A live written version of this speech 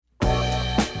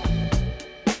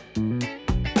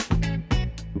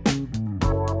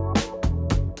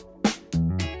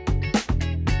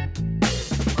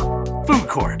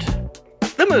Court,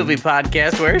 the movie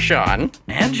podcast where Sean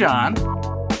and John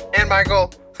and Michael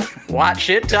watch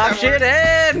shit, talk shit,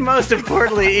 and most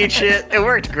importantly, eat shit. It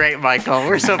worked great, Michael.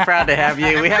 We're so proud to have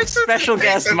you. We have special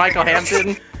guest Michael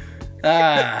Hampton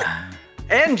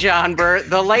and John Burr,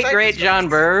 the late great John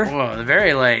Burr. Whoa, the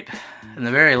very late and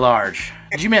the very large.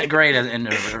 You meant great in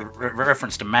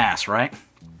reference to mass, right?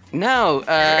 No,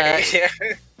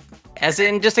 as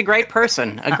in just a great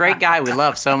person, a great guy we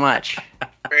love so much.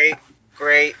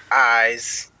 Great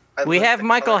eyes. We have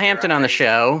Michael Hampton on the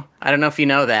show. I don't know if you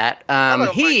know that. Hello,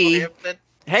 Michael Hampton.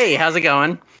 Hey, how's it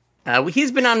going?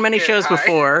 He's been on many shows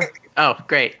before. Oh,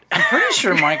 great. I'm pretty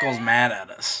sure Michael's mad at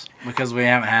us because we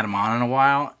haven't had him on in a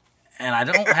while. And I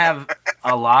don't have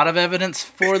a lot of evidence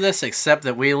for this except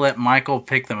that we let Michael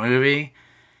pick the movie.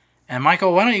 And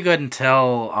Michael, why don't you go ahead and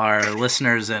tell our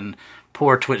listeners and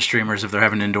poor Twitch streamers, if they're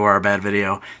having to endure our bad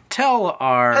video, tell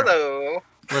our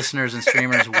listeners and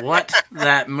streamers what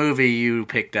that movie you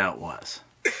picked out was.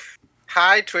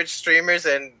 Hi, Twitch streamers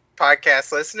and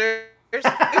podcast listeners.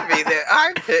 The movie that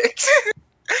I picked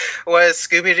was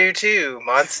Scooby-Doo 2,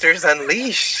 Monsters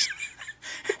Unleashed.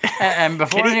 And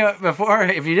before,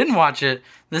 if you didn't watch it,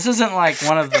 this isn't like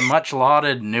one of the much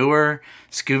lauded newer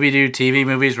Scooby-Doo TV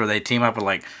movies where they team up with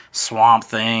like Swamp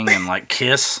Thing and like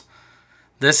Kiss.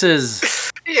 This is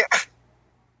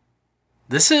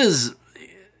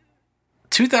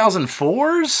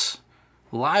 2004's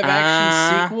live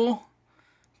action sequel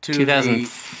to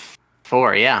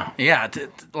 2004,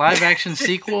 live action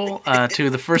sequel to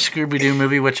the first Scooby-Doo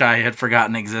movie, which I had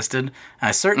forgotten existed.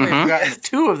 I certainly had forgotten that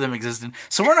two of them existed.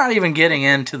 So we're not even getting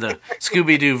into the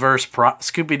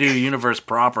Scooby-Doo universe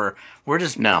proper. We're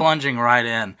just plunging right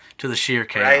in to the sheer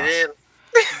chaos. Right in.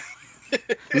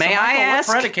 May I ask?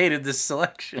 What predicated this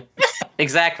selection?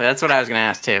 Exactly, that's what I was going to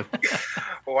ask too.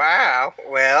 Wow.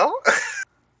 Well,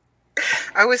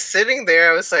 I was sitting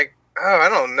there. I was like, oh, I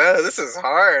don't know. This is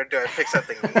hard. Do I pick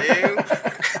something new?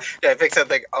 Do I pick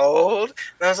something old?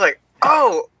 And I was like,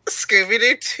 oh,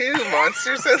 Scooby-Doo 2,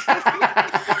 Monsters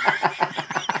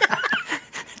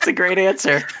It's a great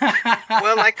answer.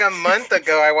 Well, like a month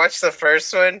ago, I watched the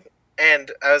first one,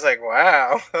 and I was like,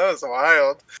 wow, that was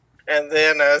wild. And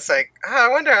then I was like, I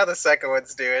wonder how the second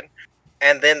one's doing.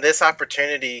 And then this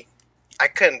opportunity, I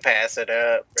couldn't pass it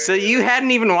up. So you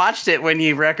hadn't even watched it when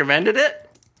you recommended it?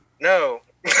 No.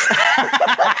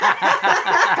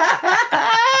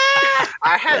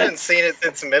 I haven't seen it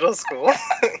since middle school.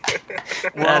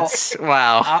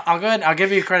 Wow. I'll go ahead. I'll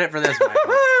give you credit for this,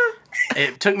 Michael.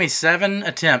 It took me 7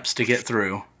 attempts to get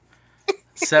through.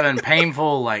 7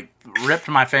 painful, like, ripped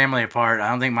my family apart. I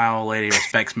don't think my old lady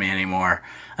respects me anymore.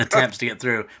 Attempts to get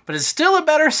through. But it's still a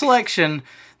better selection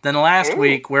than last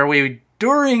week, where we,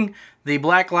 during the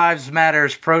Black Lives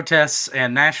Matters protests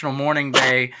and National Mourning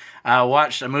Day,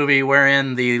 watched a movie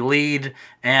wherein the lead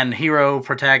and hero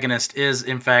protagonist is,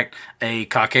 in fact, a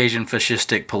Caucasian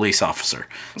fascistic police officer.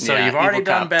 So you've already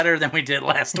done better than we did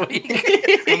last week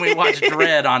when we watched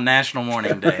Dredd on National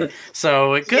Mourning Day.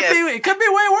 So it could be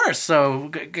way worse.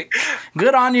 So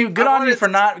good on you. Good on you for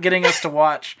not getting us to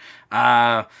watch.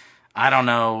 I don't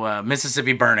know,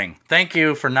 Mississippi Burning. Thank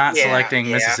you for not selecting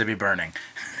Mississippi Burning.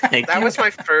 That was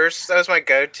my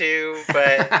go-to,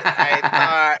 but I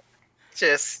thought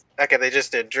they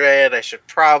just did Dredd. I should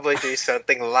probably do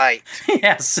something light.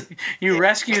 Yes, you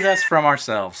rescued us from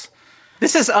ourselves.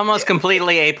 This is almost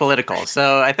completely apolitical,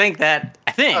 so I think.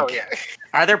 Oh, yeah.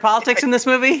 Are there politics in this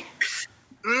movie?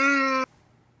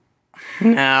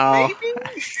 No.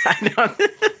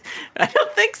 I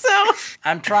don't think so.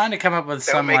 I'm trying to come up with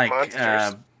some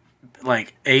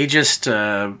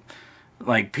ageist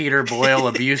like Peter Boyle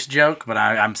abuse joke, but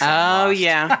I'm so lost.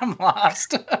 Yeah. I'm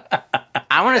lost.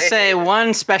 I want to say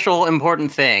one special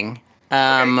important thing.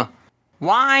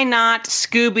 Why not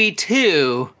Scooby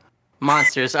 2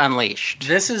 Monsters Unleashed?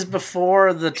 This is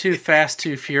before the Too Fast,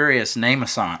 Too Furious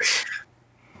name-a-sance.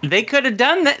 They could have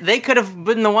done that. They could have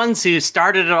been the ones who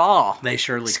started it all. They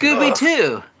surely Scooby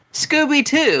 2. Scooby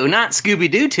 2, not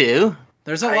Scooby-Doo 2.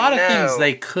 There's a lot of things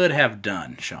they could have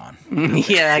done, Sean.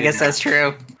 Yeah, I guess that's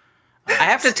true. I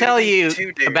have to tell you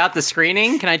about the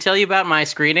screening. Can I tell you about my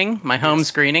screening? My home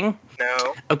screening?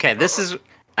 No. Okay, this is...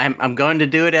 I'm going to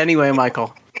do it anyway,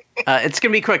 Michael. It's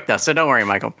going to be quick, though, so don't worry,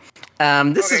 Michael.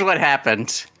 This is what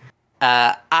happened.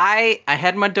 I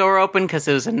had my door open because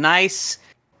it was a nice,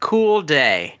 cool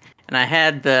day. And I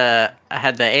had the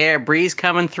air breeze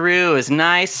coming through. It was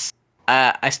nice.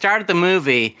 I started the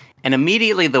movie, and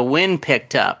immediately the wind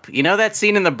picked up. You know that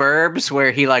scene in The Burbs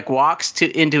where he like walks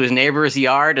into his neighbor's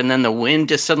yard, and then the wind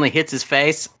just suddenly hits his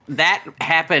face? That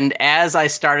happened as I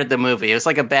started the movie. It was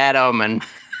like a bad omen.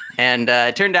 And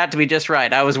it turned out to be just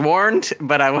right. I was warned,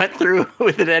 but I went through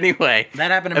with it anyway. That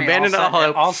happened to me Abandon all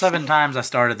hope. all 7 times I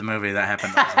started the movie. That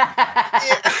happened all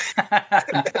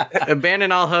 7 times.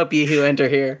 Abandon all hope, ye who enter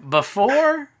here.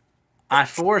 Before I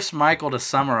force Michael to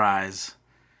summarize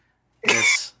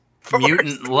this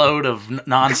mutant load of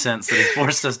nonsense that he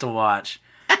forced us to watch,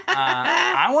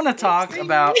 I want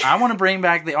to bring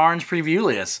back the Orange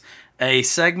Previewlius, a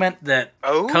segment that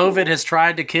COVID has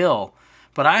tried to kill.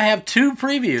 But I have 2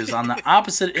 previews on the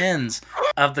opposite ends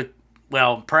of the,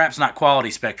 well, perhaps not quality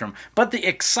spectrum, but the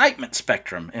excitement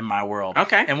spectrum in my world.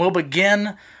 Okay. And we'll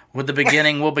begin with the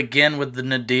beginning. We'll begin with the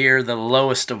nadir, the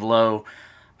lowest of low.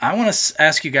 I want to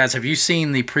ask you guys, have you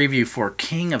seen the preview for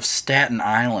King of Staten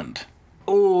Island?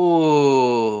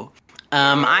 Ooh.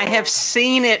 I have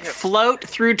seen it float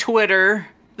through Twitter.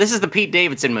 This is the Pete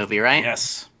Davidson movie, right?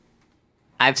 Yes.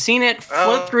 I've seen it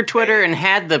float through Twitter and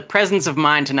had the presence of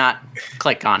mind to not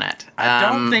click on it. I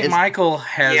don't think Michael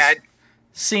has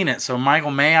seen it, so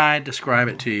Michael, may I describe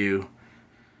it to you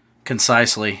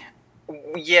concisely?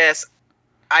 Yes,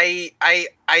 I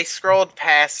scrolled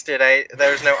past it.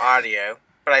 There's no audio,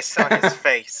 but I saw his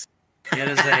face. It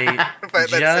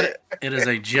is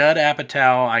a Judd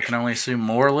Apatow, I can only assume,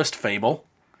 moralist fable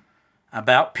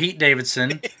about Pete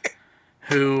Davidson,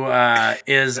 who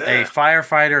is a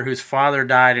firefighter whose father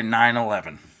died in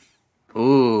 9/11.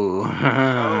 Ooh.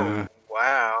 Oh,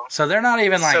 wow. So they're not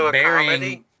even like burying...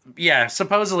 Comedy? Yeah,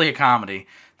 supposedly a comedy.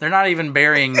 They're not even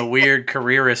burying the weird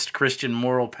careerist Christian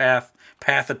moral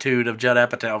pathitude of Judd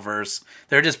Apatow verse.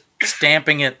 They're just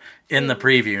stamping it in the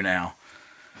preview now.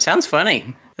 Sounds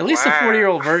funny. At least the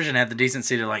 40-year-old version had the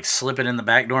decency to like slip it in the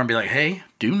back door and be like, hey,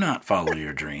 do not follow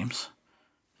your dreams.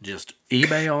 Just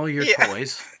eBay all your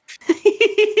toys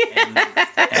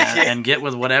and get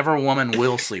with whatever woman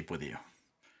will sleep with you.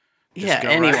 Just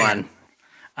anyone.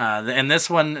 And this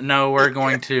one, no, we're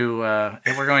going to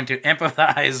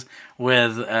empathize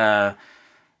with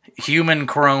human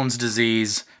Crohn's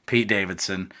disease, Pete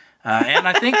Davidson. And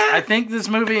I think this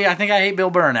movie, I hate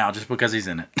Bill Burr now just because he's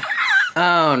in it.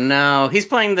 Oh no, he's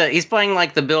playing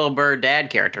like the Bill Burr dad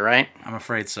character, right? I'm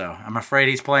afraid so. I'm afraid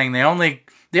he's playing the only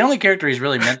character he's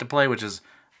really meant to play, which is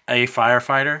a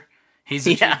firefighter. He's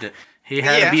achieved it. He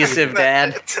had abusive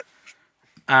dad.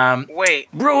 Wait,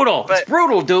 brutal. It's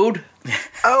brutal, dude.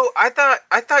 Oh, I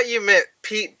thought you meant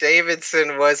Pete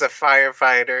Davidson was a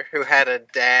firefighter who had a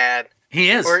dad.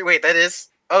 He is. Or wait, that is.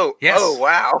 Oh, yes. Oh,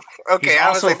 wow. Okay, he's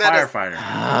also I was like, a firefighter.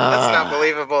 That's not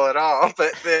believable at all.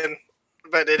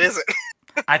 But it isn't.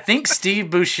 I think Steve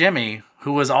Buscemi,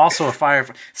 who was also a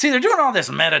firefighter. See, they're doing all this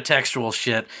metatextual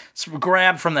shit.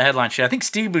 Grab from the headline shit. I think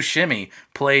Steve Buscemi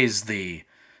plays the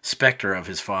specter of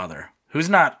his father, who's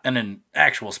not an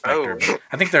actual specter. But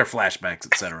I think there are flashbacks,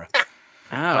 etc. Oh,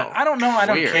 but I don't know. I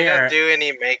don't care. They don't do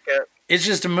any makeup. It's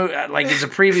just it's a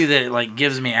preview that like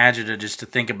gives me agita just to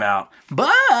think about.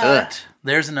 But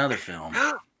there's another film.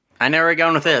 I know where we're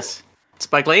going with this.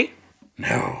 Spike Lee?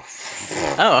 No.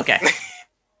 Oh, okay.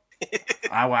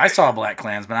 I saw Black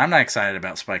Klansman. I'm not excited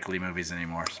about Spike Lee movies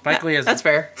anymore. That's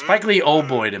fair. Spike Lee old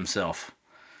boyed himself.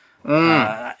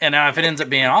 And now if it ends up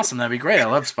being awesome, that'd be great. I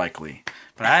love Spike Lee.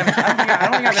 But I don't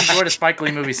think I've enjoyed a Spike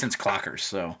Lee movie since Clockers,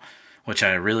 so which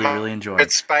I really, really enjoyed.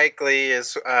 But Spike Lee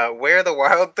is Where the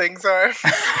Wild Things Are.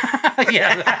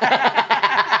 Yeah.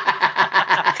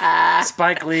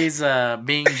 Spike Lee's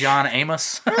being John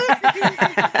Amos.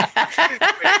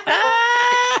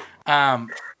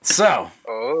 So,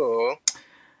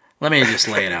 let me just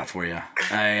lay it out for you.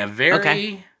 A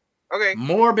very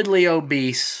morbidly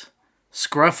obese,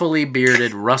 scruffily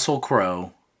bearded Russell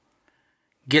Crowe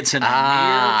gets in a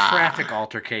near traffic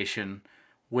altercation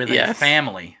with a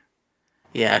family.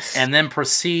 Yes. And then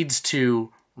proceeds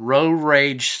to road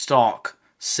rage stalk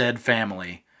said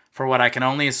family for what I can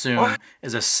only assume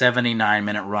is a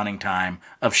 79-minute running time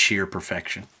of sheer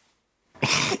perfection.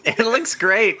 It looks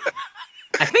great.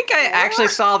 I think I actually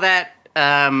saw that.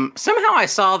 Somehow I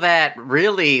saw that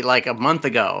really like a month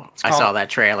ago. I saw that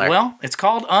trailer. Well, it's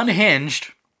called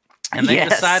Unhinged. And they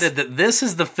decided that this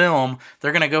is the film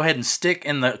they're going to go ahead and stick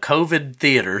in the COVID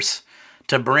theaters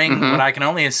to bring what I can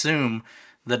only assume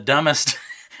the dumbest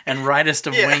and rightest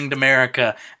of winged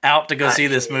America out to go see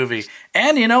this movie.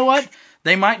 And you know what?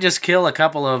 They might just kill a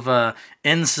couple of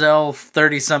incel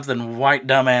 30-something white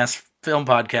dumbass film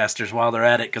podcasters while they're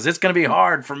at it, because it's going to be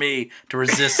hard for me to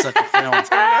resist such a film.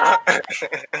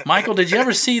 Michael, did you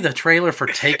ever see the trailer for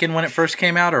Taken when it first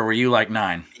came out, or were you like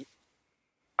 9?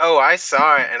 Oh, I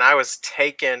saw it, and I was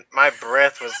taken. My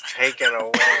breath was taken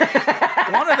away.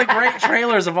 One of the great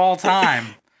trailers of all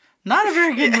time. Not a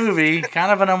very good movie,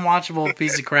 kind of an unwatchable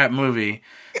piece of crap movie,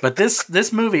 but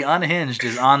this movie, Unhinged,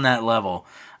 is on that level.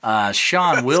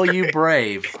 Sean, will you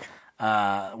brave?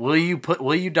 Will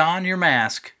you don your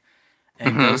mask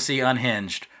and go see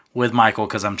Unhinged with Michael?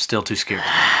 Because I'm still too scared.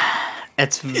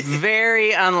 It's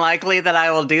very unlikely that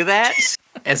I will do that.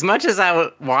 As much as I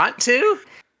want to,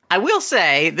 I will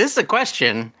say, this is a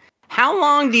question. How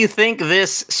long do you think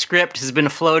this script has been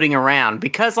floating around?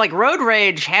 Because, like, road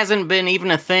rage hasn't been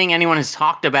even a thing anyone has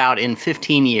talked about in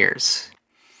 15 years.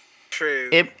 True.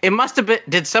 It must have been...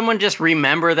 Did someone just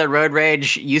remember that road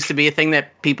rage used to be a thing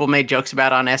that people made jokes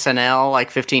about on SNL,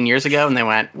 like, 15 years ago? And they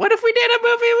went, what if we did a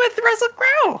movie with Russell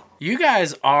Crowe? You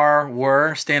guys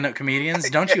were stand-up comedians.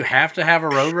 Don't you have to have a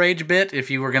road rage bit if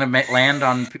you were going to land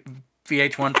on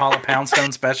VH1 Paula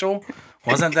Poundstone special?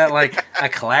 Wasn't that like a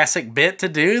classic bit to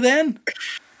do then?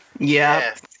 Yeah.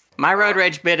 Yes. My road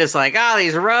rage bit is like,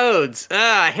 these roads.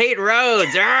 I hate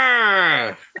roads.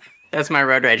 That's my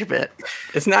road rage bit.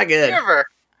 It's not good. You ever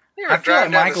I feel drive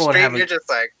like down Michael the would street have and you're just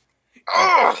like,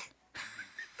 oh,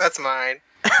 that's mine.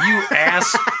 You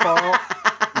asshole.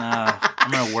 No,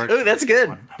 I'm going to work. Ooh, that's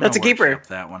good. That's a keeper.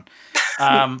 That one.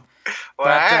 Wow.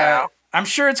 But I'm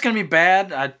sure it's going to be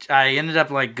bad. I ended up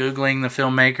like Googling the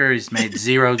filmmaker. He's made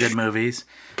 0 good movies.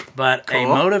 But a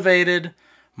motivated,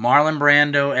 Marlon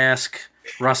Brando-esque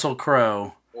Russell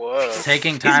Crowe Whoa.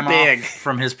 taking time off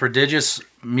from his prodigious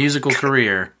musical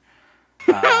career.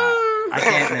 I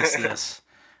can't miss this.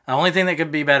 The only thing that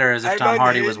could be better is if Tom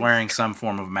Hardy was wearing some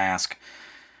form of mask.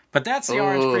 But that's the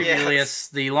Orange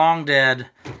Preview the long dead,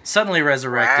 suddenly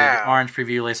resurrected Orange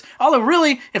Preview list. Although,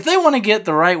 really, if they want to get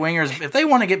the right wingers, if they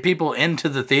want to get people into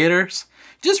the theaters,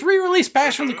 just re-release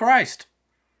Passion of the Christ.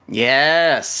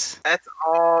 Yes. That's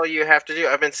all you have to do.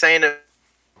 I've been saying it.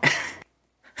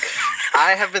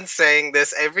 I have been saying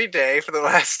this every day for the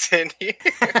last 10 years.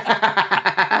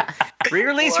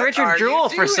 Re-release What Richard are you Jewell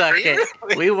for a doing? second.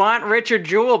 Re-release? We want Richard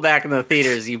Jewell back in the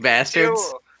theaters, you bastards.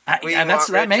 Jewel.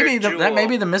 That may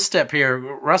be the misstep here.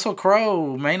 Russell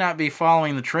Crowe may not be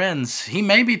following the trends. He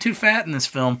may be too fat in this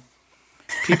film.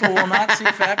 People will not see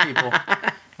fat people.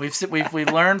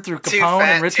 We've learned through Capone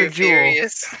and Richard Jewell.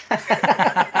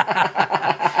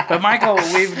 But Michael,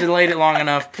 we've delayed it long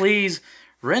enough. Please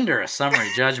render a summary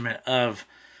judgment of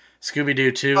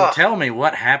Scooby-Doo 2. Oh. Tell me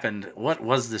what happened. What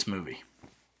was this movie?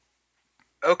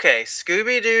 Okay,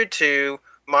 Scooby-Doo 2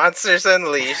 Monsters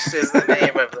Unleashed is the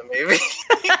name of the movie.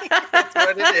 That's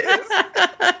what it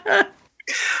is.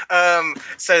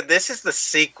 So this is the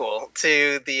sequel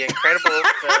to the incredible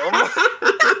film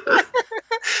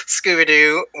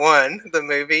Scooby-Doo 1, the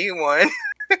movie 1.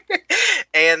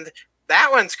 And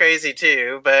that one's crazy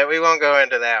too, but we won't go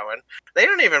into that one. They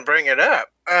don't even bring it up.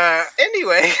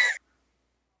 Anyway,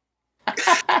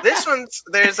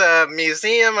 there's a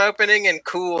museum opening in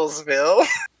Coolsville.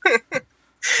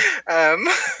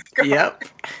 Yep.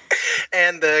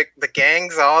 And the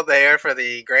gang's all there for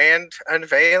the grand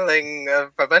unveiling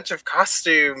of a bunch of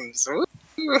costumes. Ooh.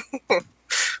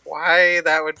 Why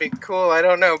that would be cool, I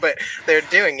don't know, but they're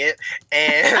doing it.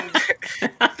 And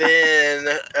then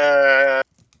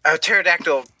a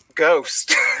pterodactyl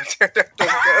ghost. Pterodactyl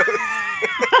ghost.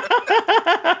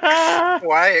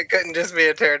 Why it couldn't just be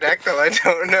a pterodactyl, I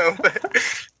don't know, but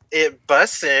it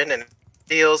busts in and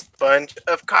steals a bunch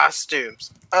of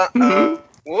costumes.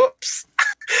 Whoops.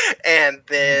 And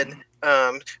then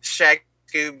Shaggy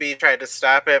Scooby tried to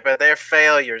stop it, but they're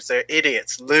failures. They're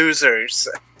idiots, losers.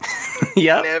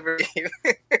 Yep. Never even.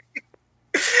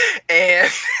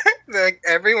 And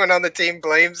everyone on the team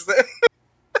blames them.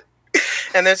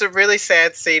 And there's a really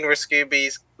sad scene where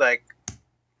Scooby's like,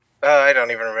 I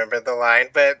don't even remember the line,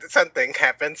 but something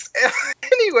happens.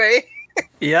 Anyway.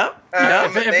 Yep.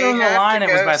 If it was a line,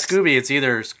 it was by Scooby. It's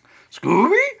either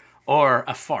Scooby or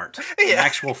a fart. An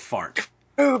actual fart.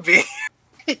 Scooby.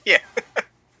 Yeah.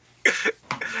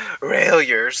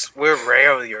 Railers. We're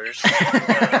railers.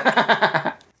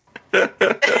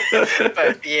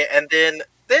 But yeah, and then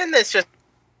it's just.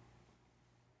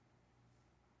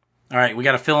 All right, we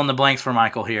got to fill in the blanks for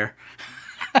Michael here.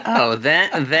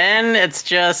 Then it's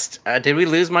just. Did we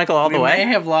lose Michael all the way? We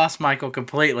may have lost Michael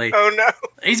completely. Oh no!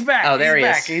 He's back. Oh, there he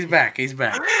is. is. He's back.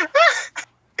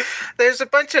 There's a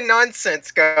bunch of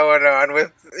nonsense going on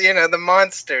with the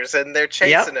monsters, and they're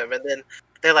chasing them, and then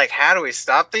they're like, "How do we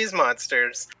stop these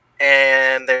monsters?"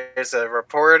 And there's a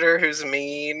reporter who's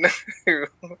mean, who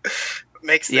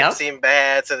makes them seem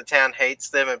bad, so the town hates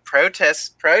them and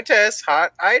protests,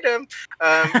 hot item.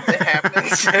 It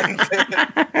happens.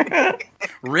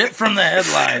 Ripped from the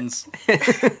headlines.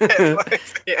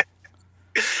 Yeah.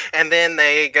 And then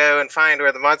they go and find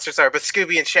where the monsters are, but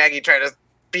Scooby and Shaggy try to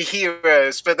be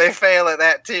heroes, but they fail at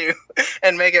that too,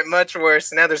 and make it much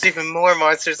worse. Now there's even more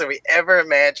monsters than we ever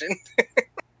imagined.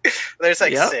 There's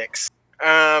like 6.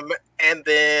 And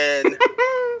then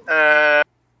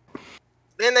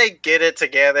they get it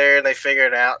together and they figure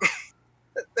it out.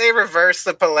 They reverse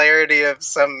the polarity of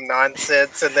some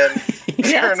nonsense and then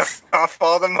turn Yes. off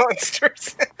all the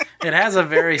monsters. It has a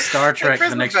very Star Trek: The press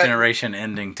the Next button. Generation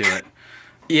ending to it.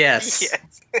 Yes. Yes.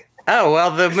 Oh,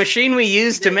 well, the machine we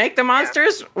use to make the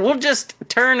monsters, we'll just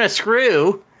turn a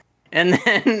screw, and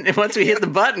then once we hit the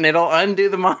button, it'll undo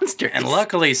the monsters. And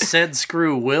luckily, said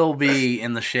screw will be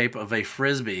in the shape of a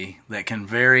frisbee that can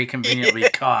very conveniently be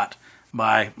caught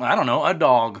by, I don't know, a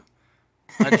dog.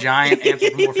 A giant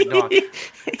anthropomorphic dog.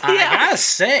 I gotta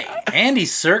say, Andy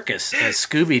Serkis as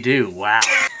Scooby-Doo, wow.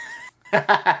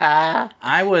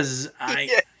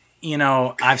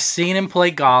 I've seen him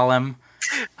play Gollum.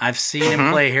 I've seen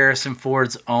him play Harrison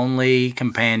Ford's only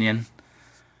companion.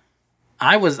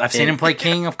 I've seen him play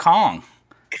King of Kong.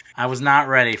 I was not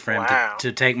ready for him Wow.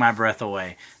 to take my breath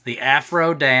away. The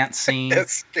Afro dance scene,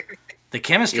 That's the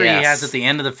chemistry he has at the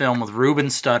end of the film with Ruben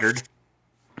Studdard.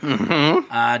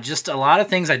 Just a lot of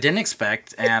things I didn't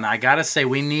expect, and I gotta say,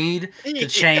 we need to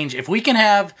change. If we can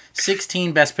have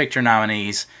 16 Best Picture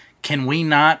nominees, can we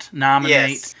not nominate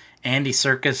Yes. Andy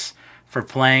Serkis for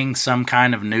playing some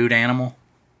kind of nude animal?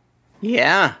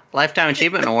 Yeah, Lifetime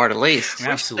Achievement Award at least.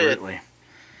 Absolutely.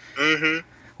 Mm-hmm.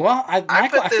 Well, Michael, I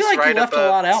put feel this like you right left a above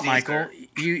lot out, Caesar. Michael.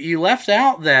 You left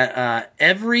out that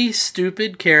every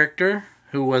stupid character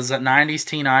who was a 90s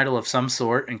teen idol of some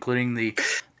sort, including the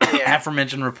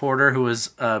aforementioned reporter who was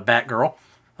Batgirl,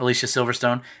 Alicia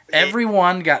Silverstone,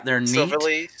 everyone got their neat,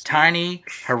 Silverleaf. tiny,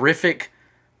 horrific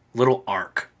little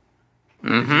arc.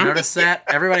 Did you notice that?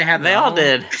 Everybody had They their all own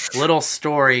did. little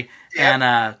story, and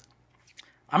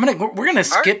we're gonna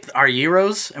skip our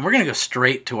Euros and we're gonna go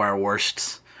straight to our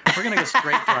worsts. We're gonna go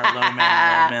straight to our low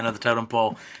men of the totem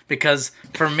pole, because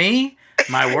for me,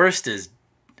 my worst is,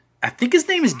 I think his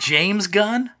name is James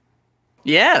Gunn.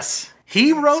 Yes.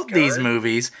 He wrote these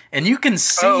movies, and you can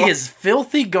see his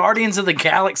filthy Guardians of the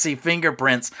Galaxy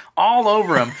fingerprints all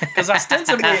over him, because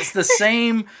ostensibly it's the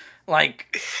same,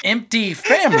 like, empty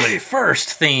family first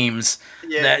themes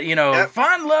that,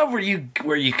 find love where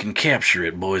you can capture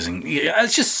it, boys. And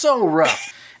it's just so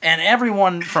rough. And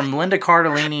everyone from Linda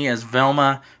Cardellini as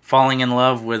Velma falling in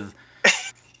love with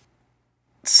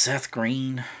Seth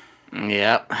Green.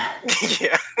 Yep.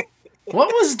 Yeah.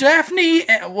 What was Daphne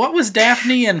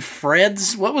and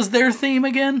Fred's? What was their theme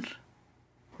again?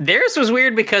 Theirs was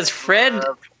weird because Fred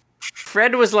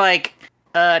was like,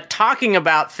 talking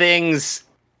about things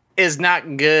is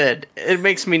not good. It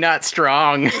makes me not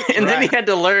strong. And then he had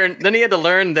to learn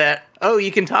that,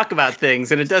 you can talk about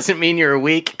things and it doesn't mean you're a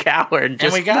weak coward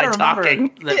just And we gotta by remember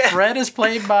talking. that Fred is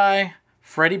played by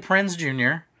Freddie Prinze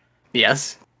Jr.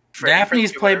 Yes.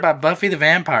 Daphne's Prinze played Jr. by Buffy the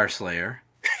Vampire Slayer.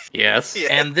 Yes. Yeah,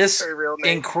 And this her real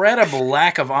name. incredible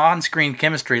lack of on-screen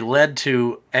chemistry led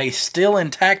to a still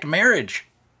intact marriage.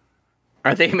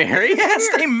 Are they married? Yes,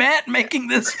 they met making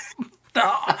this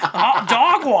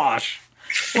dog wash.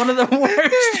 One of the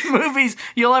worst movies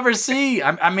you'll ever see.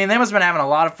 I mean, they must have been having a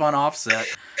lot of fun offset.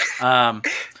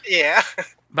 Yeah.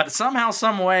 But somehow,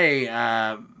 some way,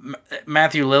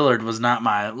 Matthew Lillard was not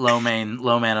my low man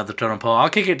of the totem pole. I'll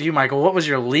kick it to you, Michael. What was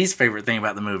your least favorite thing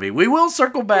about the movie? We will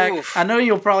circle back. Oof. I know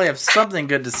you'll probably have something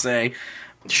good to say.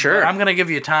 Sure. But I'm going to give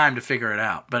you time to figure it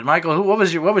out. But Michael, what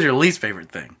was your least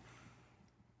favorite thing?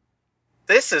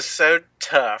 This is so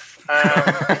tough.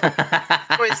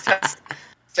 Always tough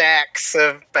stacks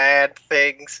of bad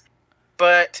things.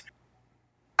 But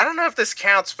I don't know if this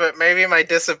counts, but maybe my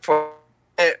disappointment,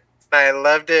 I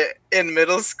loved it in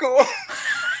middle school.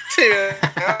 Too.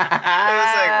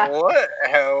 I was like, what?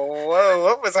 Whoa,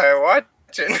 what was I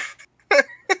watching?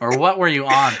 Or what were you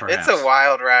on, perhaps? It's a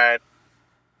wild ride.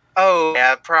 Oh,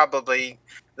 yeah, probably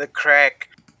The Crack.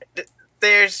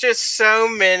 There's just so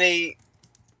many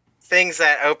things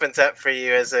that opens up for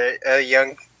you as a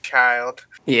young child.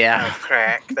 Yeah.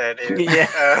 Crack, that is.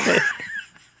 Yeah.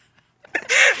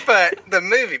 But the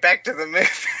movie, back to the movie.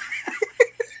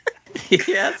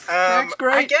 Yes. Crack's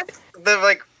great. I guess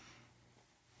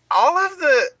all of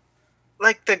the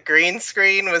green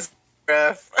screen was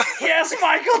rough. Yes,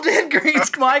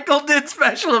 Michael did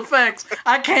special effects.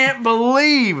 I can't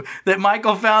believe that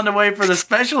Michael found a way for the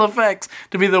special effects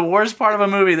to be the worst part of a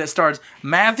movie that stars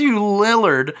Matthew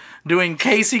Lillard doing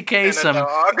Casey Kasem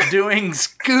dog. doing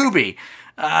Scooby.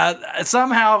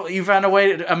 Somehow you found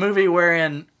a movie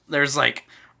wherein there's like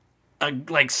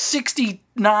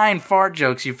 69 fart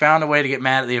jokes. You found a way to get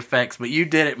mad at the effects, but you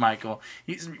did it, Michael.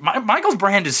 Michael's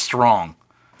brand is strong.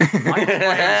 Michael's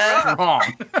brand is strong.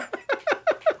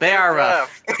 They are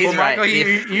rough. He's Well, right. Michael,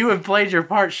 you have played your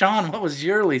part. Sean, what was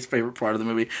your least favorite part of the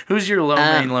movie? Who's your low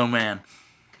man?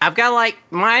 I've got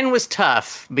mine was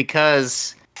tough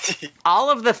because all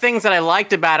of the things that I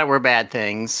liked about it were bad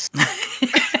things.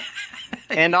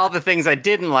 And all the things I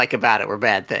didn't like about it were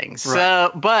bad things. Right.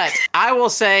 So, but I will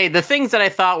say the things that I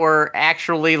thought were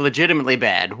actually legitimately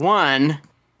bad. One,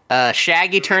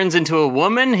 Shaggy turns into a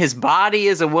woman. His body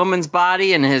is a woman's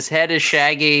body, and his head is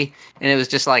Shaggy. And it was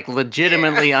just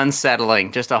legitimately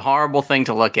unsettling. Just a horrible thing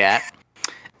to look at.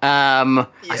 I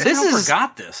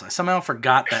somehow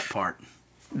forgot that part.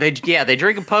 They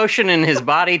drink a potion, and his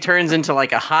body turns into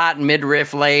a hot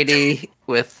midriff lady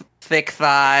with thick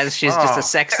thighs. She's just a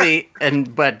sexy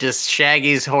but just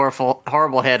Shaggy's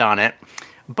horrible head on it.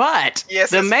 But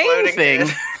the main thing,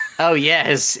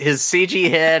 his CG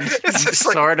head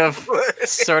sort of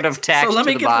attached So let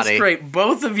me to the get body. this straight.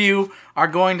 Both of you are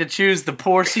going to choose the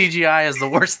poor CGI as the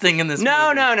worst thing in this movie.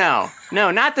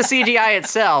 No, not the CGI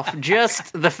itself.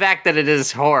 Just the fact that it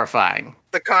is horrifying.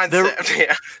 The concept,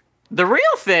 yeah. The real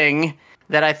thing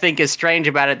that I think is strange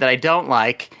about it that I don't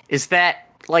like is that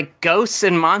ghosts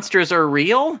and monsters are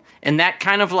real, and that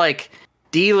kind of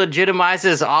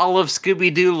delegitimizes all of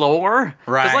Scooby-Doo lore.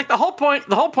 Right. Because the whole point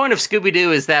of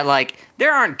Scooby-Doo is that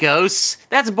there aren't ghosts.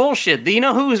 That's bullshit. Do you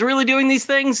know who's really doing these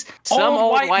things? Some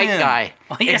old white men. guy.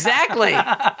 Yeah.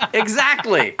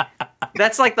 Exactly.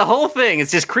 That's the whole thing.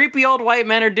 It's just creepy old white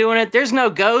men are doing it. There's no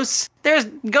ghosts.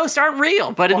 Ghosts aren't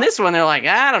real. But in this one, they're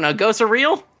I don't know, ghosts are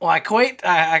real? Well, I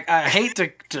hate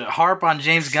to harp on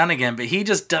James Gunn again, but he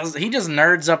just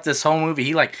nerds up this whole movie.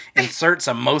 He inserts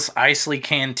a Mos Eisley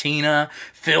cantina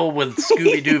filled with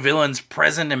Scooby-Doo villains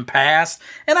present and past.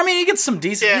 And I mean, he gets some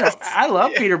decent, I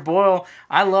love Peter Boyle.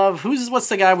 I love, what's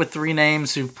the guy with 3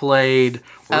 names who played,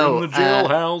 we're in the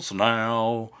jailhouse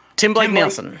now. Tim Blake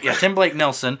Nelson. Tim Blake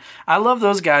Nelson. I love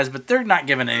those guys, but they're not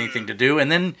given anything to do.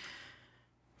 And then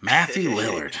Matthew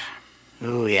Lillard.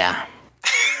 Ooh, yeah.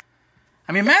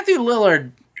 I mean, Matthew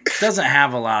Lillard doesn't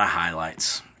have a lot of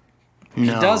highlights.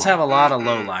 No. He does have a lot of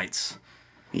lowlights.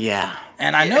 Yeah.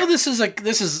 And I know this is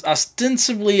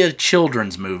ostensibly a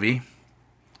children's movie,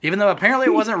 even though apparently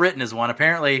it wasn't written as one.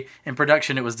 Apparently, in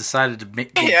production, it was decided to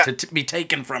be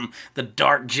taken from the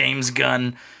dark James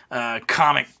Gunn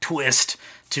comic twist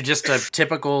to just a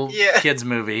typical kids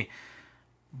movie.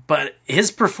 But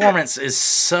his performance is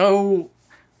so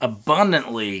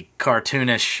abundantly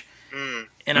cartoonish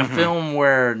in a film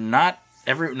where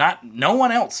no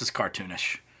one else is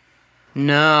cartoonish.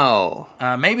 No.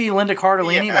 Maybe Linda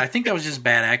Cardellini, but I think that was just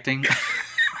bad acting.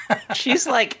 She's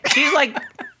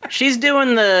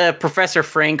doing the Professor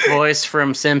Frank voice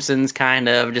from Simpsons, kind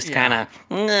of,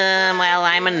 well,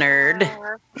 I'm a nerd.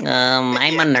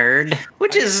 I'm a nerd.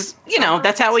 Which is,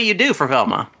 that's how you do for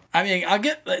Velma. I mean,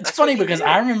 it's funny because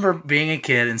I remember being a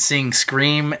kid and seeing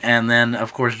Scream and then,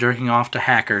 of course, jerking off to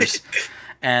Hackers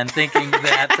and thinking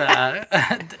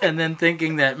that,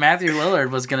 thinking that Matthew Lillard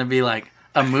was going to be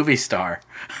a movie star.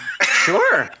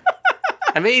 Sure.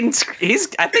 I mean,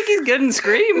 I think he's good in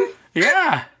Scream.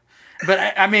 Yeah.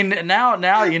 But I mean, now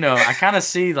I kind of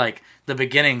see the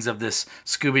beginnings of this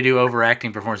Scooby-Doo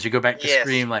overacting performance. You go back to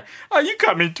Scream, oh, you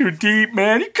cut me too deep,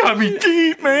 man. You cut me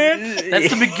deep, man.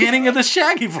 That's the beginning of the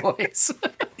Shaggy voice.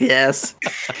 Yes.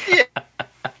 Yeah.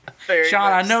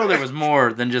 Sean, I know there was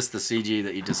more than just the CG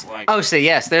that you disliked. Oh, so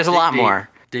yes, there's a lot more.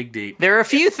 Dig deep. There are a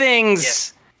few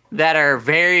things that are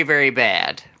very, very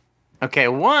bad. Okay,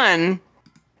 one,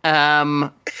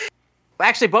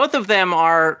 actually, both of them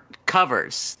are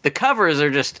covers. The covers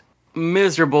are just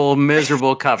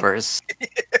miserable covers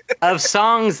of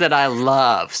songs that I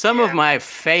love. Some of my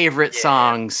favorite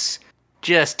songs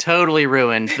just totally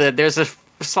ruined. There's a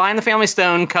Sly and the Family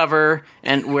Stone cover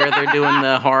and where they're doing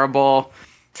the horrible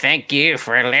 "Thank you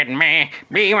for letting me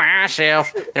be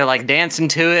myself." They're dancing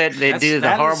to it. They do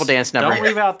the horrible dance number. Don't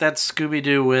leave out that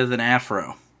Scooby-Doo with an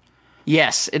afro.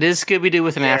 Yes, it is Scooby-Doo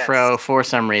with an afro for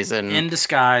some reason. In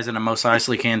disguise in a Mos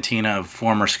Eisley cantina of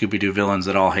former Scooby-Doo villains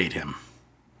that all hate him.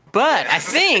 But I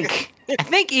think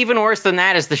even worse than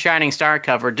that is the Shining Star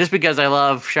cover, just because I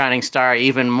love Shining Star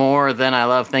even more than I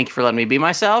love Thank You for Letting Me Be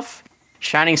Myself.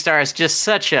 Shining Star is just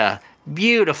such a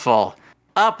beautiful,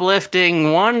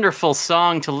 uplifting, wonderful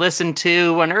song to listen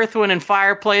to. When Earth, Wind, and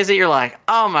Fire plays it, you're like,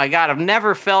 oh my god, I've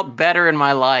never felt better in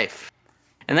my life.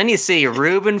 And then you see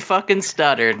Reuben fucking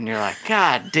Studdard, and you're like,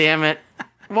 god damn it,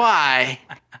 why?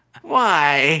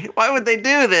 Why? Why would they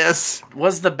do this?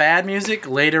 Was the bad music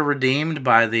later redeemed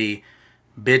by the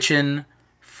bitchin'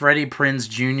 Freddie Prinze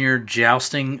Jr.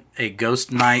 jousting a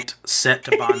ghost knight set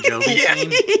to Bon Jovi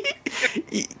scene?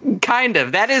 Kind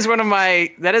of. That is one of my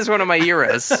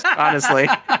Euros, honestly.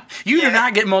 You do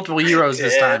not get multiple Euros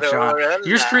this time, Sean.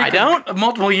 Your streak I don't? of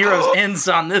multiple Euros ends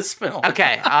on this film.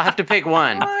 Okay, I'll have to pick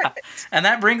one. And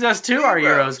that brings us to our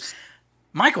heroes.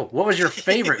 Michael, what was your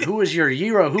favorite? Who was your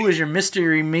hero? Who was your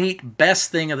mystery meat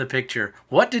best thing of the picture?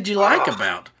 What did you like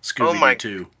about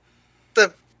Scooby-Doo 2?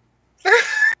 The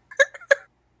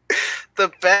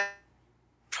the best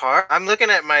part. I'm looking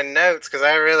at my notes because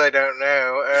I really don't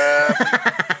know.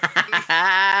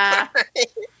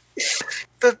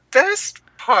 The best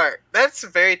part. That's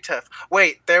very tough.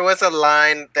 Wait, there was a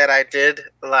line that I did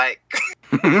like.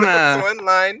 There's one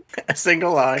line. A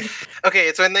single line. Okay,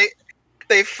 it's when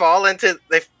they fall into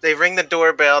they ring the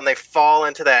doorbell and they fall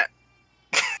into that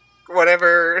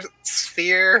whatever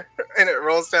sphere and it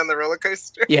rolls down the roller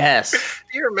coaster. Yes.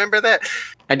 Do you remember that?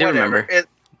 I do remember. It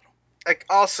like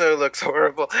also looks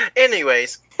horrible.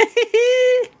 Anyways,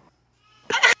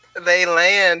 they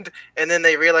land and then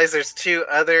they realize there's two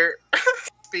other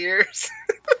spheres.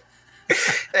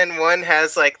 And one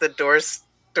has like the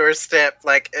doorstep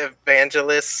like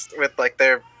evangelists with like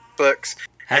their books.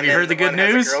 Have you heard the good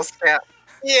news? Girl Scout.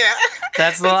 Yeah.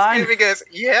 That's the line? Scooby goes,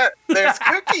 yeah, there's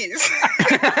cookies.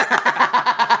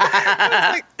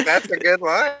 That's a good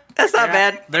line. That's not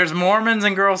bad. There's Mormons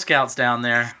and Girl Scouts down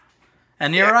there.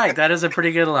 And you're right, that is a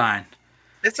pretty good line.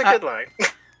 It's a good line.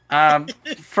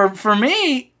 For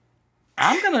me,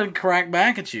 I'm going to crack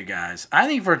back at you guys. I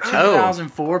think for a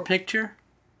 2004 picture,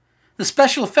 the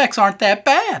special effects aren't that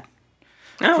bad.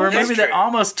 For a movie that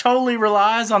almost totally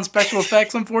relies on special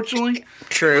effects, unfortunately.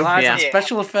 True. Relies on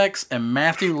special effects and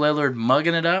Matthew Lillard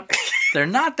mugging it up. They're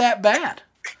not that bad.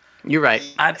 You're right.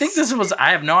 I think this was, I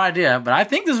have no idea, but I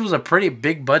think this was a pretty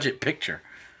big budget picture.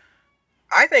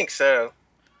 I think so.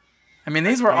 I mean,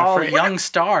 these were all young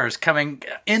stars coming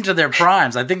into their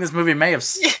primes. I think this movie may have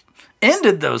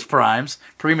ended those primes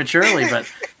prematurely, but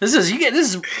this is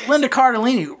Linda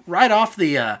Cardellini right off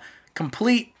the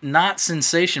complete not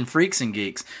sensation Freaks and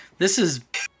Geeks. This is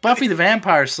Buffy the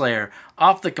Vampire Slayer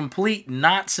off the complete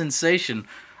not sensation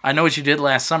I Know What You Did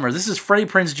Last Summer. This is Freddie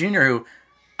Prinze Jr., who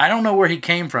I don't know where he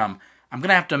came from. I'm going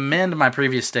to have to amend my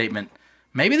previous statement.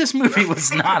 Maybe this movie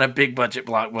was not a big budget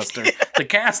blockbuster. The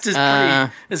cast is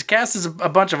pretty. This cast is a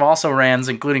bunch of also-rans,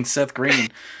 including Seth Green.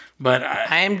 But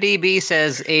IMDb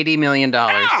says $80 million.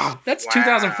 That's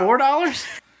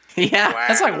 $2004? Yeah. Wow.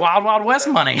 That's like Wild Wild West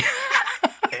money.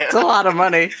 It's a lot of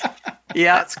money.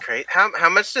 Yeah. That's great. How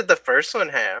much did the first one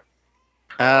have?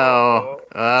 Oh,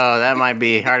 that might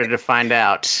be harder to find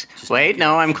out. Wait,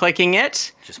 no, I'm clicking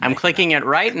it. I'm clicking it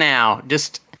right now.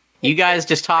 You guys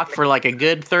just talk for like a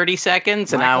good 30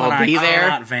 seconds, and Michael I will be there.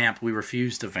 Not vamp. We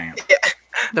refuse to vamp. Yeah.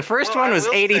 The first one was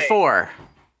 84.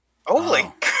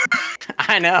 Holy!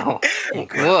 I know.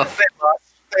 Woof.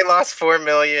 They lost $4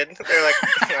 million. They're like,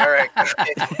 all right,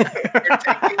 you're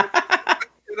taking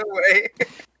it away.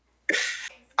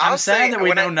 I'm sad that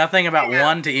we know nothing about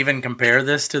one to even compare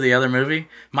this to the other movie.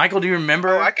 Michael, do you remember?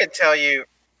 Oh, I can tell you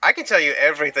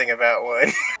everything about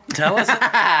one. Tell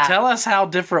us how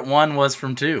different one was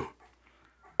from two.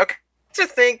 Okay, I used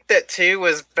to think that two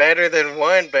was better than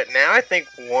one, but now I think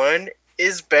one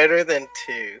is better than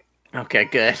two. Okay,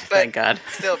 good. Thank God.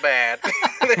 Still bad.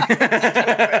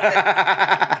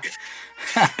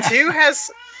 Two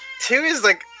is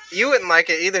like, you wouldn't like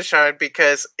it either, Sean,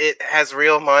 because it has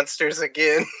real monsters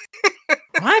again.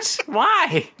 What?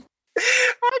 Why?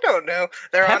 I don't know.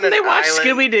 Haven't they watched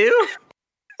Scooby-Doo?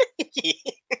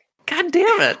 God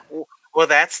damn it. Well,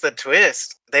 that's the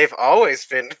twist. They've always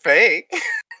been fake.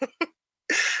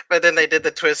 But then they did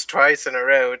the twist twice in a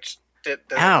row, which doesn't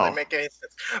really make any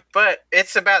sense. But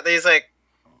it's about these, like,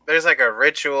 there's like a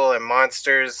ritual and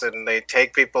monsters, and they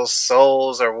take people's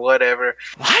souls or whatever.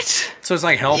 What? So it's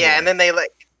like Hellboy. Yeah, and then they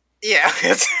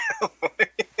it's Hellboy.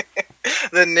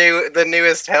 The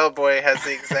newest Hellboy has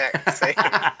the exact same.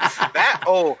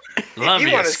 Love if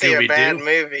you want to see a bad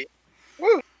movie.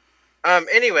 Woo.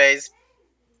 Anyways,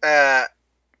 they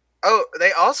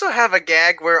also have a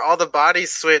gag where all the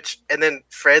bodies switch, and then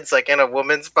Fred's like in a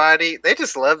woman's body. They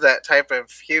just love that type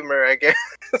of humor, I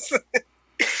guess.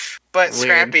 But weird.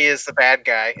 Scrappy is the bad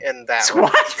guy in that one.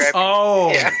 What? Scrappy,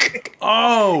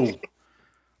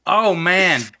 oh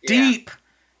man, deep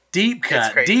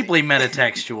cut, deeply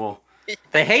metatextual.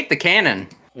 They hate the canon.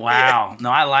 Wow, no,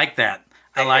 I like that.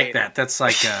 I like that. That's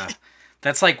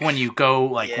like when you go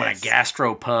when a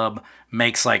gastropub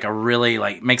makes like a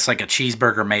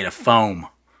cheeseburger made of foam.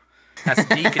 That's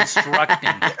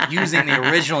deconstructing, using the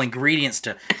original ingredients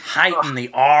to heighten the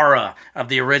aura of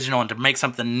the original and to make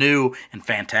something new and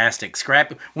fantastic.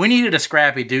 We needed a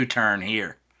Scrappy-Doo turn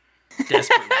here.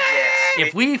 Desperately.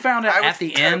 If we found out at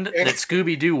the end that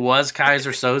Scooby-Doo was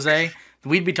Kaiser Soze,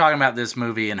 we'd be talking about this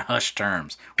movie in hushed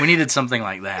terms. We needed something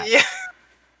like that. Yeah.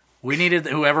 We needed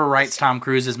whoever writes Tom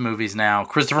Cruise's movies now,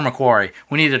 Christopher McQuarrie.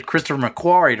 We needed Christopher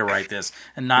McQuarrie to write this,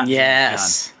 and not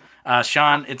Yes. James Gunn.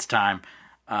 Sean, it's time.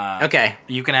 Okay.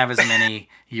 You can have as many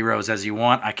Euros as you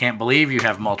want. I can't believe you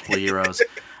have multiple Euros.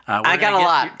 I got a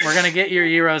lot. We're gonna get your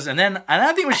Euros, and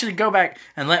I think we should go back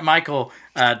and let Michael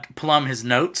plumb his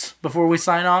notes before we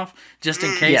sign off, just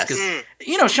in case. Yes.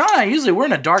 Because Sean and I usually we're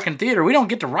in a darkened theater. We don't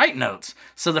get to write notes.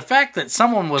 So the fact that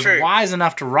someone was wise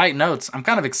enough to write notes, I'm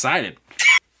kind of excited.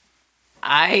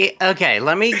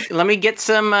 Let me get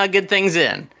some good things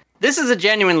in. This is a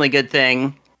genuinely good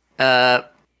thing.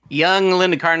 Young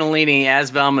Linda Cardellini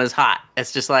as Velma is hot.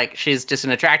 It's just like she's just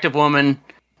an attractive woman.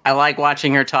 I like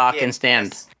watching her talk and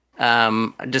stand.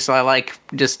 I like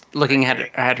just looking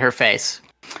at her face.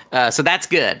 So that's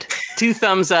good. 2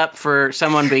 thumbs up for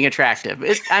someone being attractive.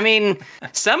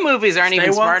 Some movies aren't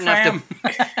even smart enough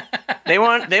to. They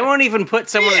won't even put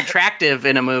someone attractive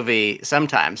in a movie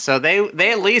sometimes. So they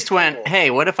at least went, hey,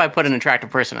 what if I put an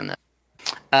attractive person in this?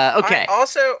 Okay.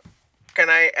 Can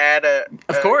I add a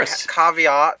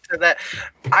caveat to that?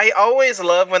 I always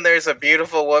love when there's a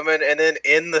beautiful woman and then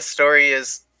in the story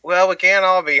is, well, we can't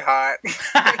all be hot.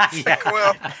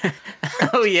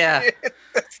 Oh, yeah.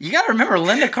 You got to remember,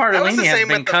 Linda Cardellini has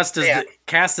been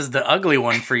cast as the ugly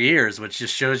one for years, which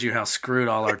just shows you how screwed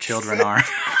all our children are.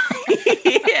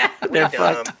 Yeah, they're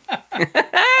fucked.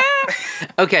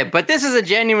 Okay, but this is a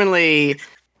genuinely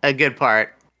a good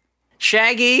part.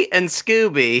 Shaggy and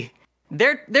Scooby,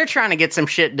 they're trying to get some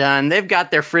shit done. They've got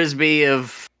their frisbee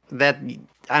of that,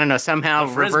 I don't know, somehow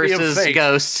reverses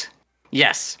ghosts.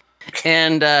 Yes.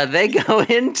 And they go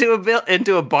into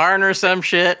a barn or some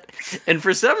shit, and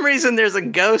for some reason there's a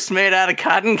ghost made out of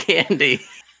cotton candy.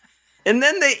 And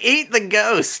then they eat the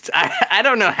ghost. I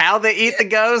don't know how they eat the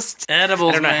ghost.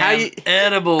 Edibles,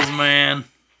 Edibles, man.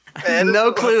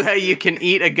 No clue how you can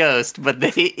eat a ghost, but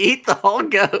they eat the whole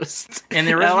ghost. In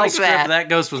the original script, that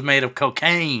ghost was made of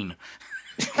cocaine.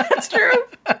 That's true.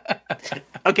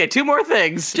 Okay, 2 more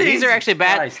things. Jesus These are actually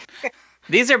bad. Christ.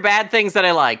 These are bad things that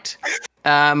I liked.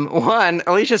 One,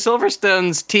 Alicia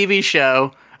Silverstone's TV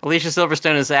show. Alicia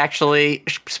Silverstone is actually,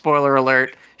 spoiler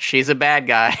alert, she's a bad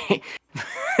guy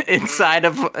inside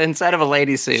of a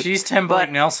lady suit. She's Tim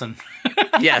Blake Nelson.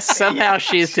 Yes, somehow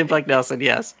she's Tim Blake Nelson.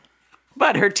 Yes,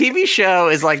 but her TV show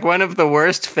is like one of the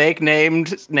worst fake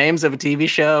names of a TV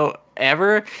show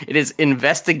ever. It is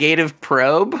Investigative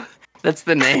Probe. That's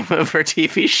the name of her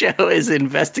TV show. Is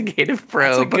Investigative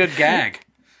Probe. That's a good gag.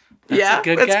 That's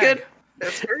good.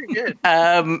 That's very good.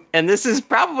 And this is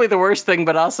probably the worst thing,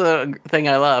 but also a thing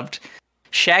I loved.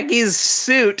 Shaggy's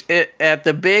suit at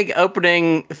the big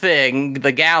opening thing,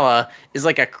 the gala, is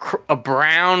like a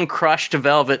brown crushed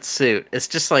velvet suit. It's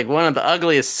just like one of the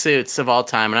ugliest suits of all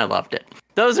time, and I loved it.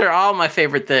 Those are all my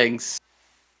favorite things.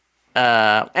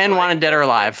 And Wanted Dead or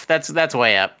Alive. That's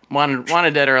way up.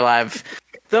 Wanted Dead or Alive.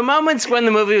 The moments when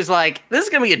the movie was like, this is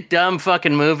going to be a dumb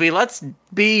fucking movie. Let's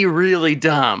be really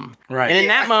dumb. Right. And in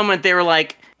that moment, they were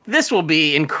like, this will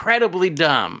be incredibly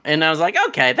dumb. And I was like,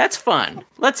 okay, that's fun.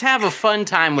 Let's have a fun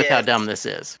time with how dumb this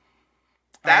is.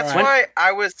 That's why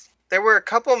there were a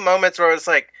couple moments where I was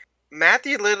like,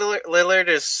 Matthew Lillard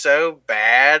is so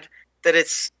bad that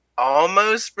it's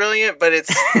almost brilliant, but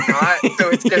it's not, so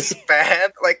it's just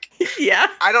bad. Like, yeah,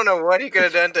 I don't know what he could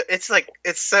have done to. It's like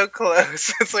it's so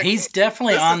close. It's like he's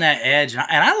definitely on that edge, and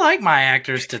I like my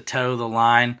actors to toe the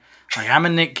line. Like, I'm a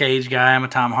Nick Cage guy, I'm a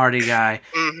Tom Hardy guy,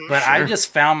 but I just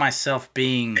found myself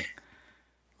being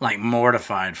like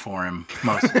mortified for him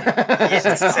mostly.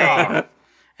 Same.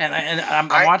 And I'm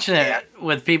watching it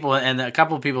with people, and a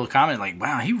couple of people comment like,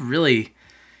 "Wow, he really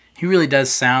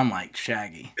does sound like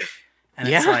Shaggy." And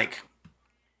it's like,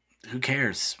 who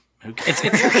cares?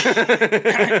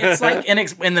 It's like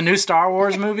in the new Star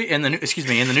Wars movie, in the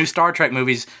new Star Trek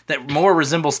movies that more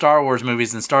resemble Star Wars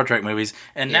movies than Star Trek movies.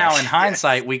 And now, in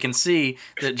hindsight, we can see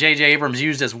that J.J. Abrams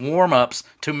used as warm-ups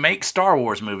to make Star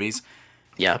Wars movies.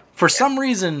 Yeah. For some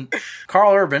reason,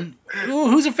 Carl Urban,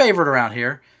 who's a favorite around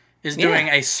here, is doing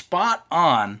a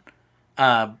spot-on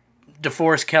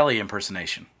DeForest Kelley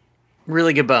impersonation.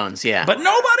 Really good bones, yeah. But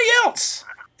nobody else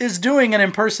is doing an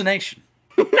impersonation.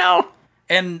 No.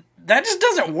 And that just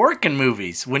doesn't work in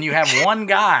movies when you have one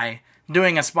guy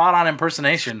doing a spot-on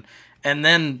impersonation and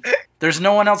then there's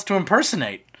no one else to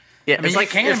impersonate. Yeah, I mean, it's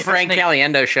like if Frank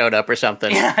Caliendo showed up or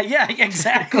something. Yeah,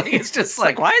 exactly. It's just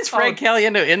like, why is Frank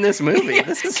Caliendo in this movie? Yeah,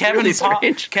 this is really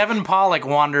strange. Kevin Pollak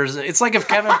wanders. It's like if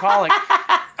Kevin Pollak...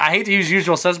 I hate to use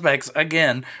Usual Suspects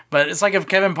again, but it's like if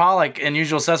Kevin Pollak in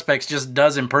Usual Suspects just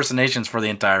does impersonations for the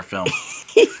entire film.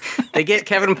 They get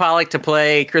Kevin Pollak to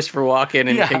play Christopher Walken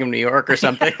in King of New York or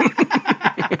something.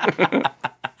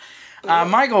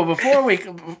 Michael, before we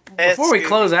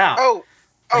close out,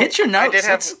 hit your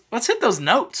notes. Let's hit those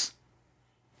notes.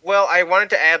 Well, I wanted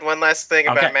to add one last thing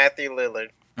about Matthew Lillard.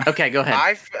 Okay, go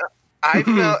ahead. I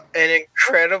felt an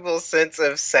incredible sense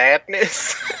of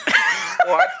sadness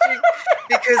watching,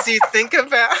 because you think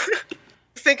about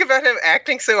him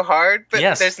acting so hard, but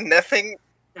there's nothing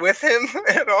with him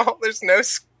at all. There's no.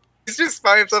 He's just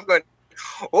by himself going,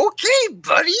 "Okay,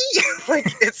 buddy."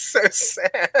 Like, it's so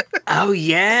sad. Oh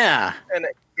yeah. And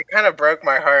it kind of broke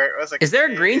my heart. I was like, is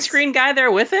there a green screen guy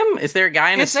there with him? Is there a guy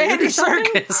in a suit or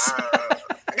something?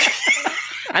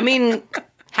 I mean,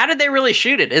 how did they really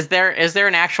shoot it? Is there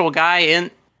an actual guy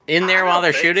in there while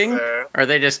they're shooting? So. Or are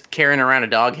they just carrying around a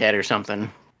dog head or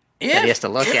something that he has to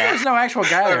look at? There's no actual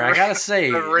guy there. I gotta say,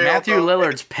 Matthew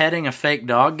Lillard's petting a fake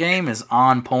dog game is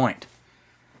on point.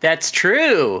 That's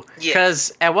true.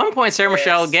 Because at one point, Sarah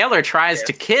Michelle Gellar tries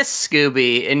to kiss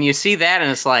Scooby, and you see that, and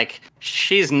it's like,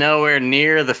 she's nowhere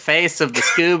near the face of the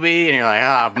Scooby, and you're like,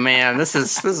 oh man, this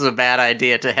is a bad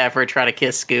idea to have her try to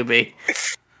kiss Scooby.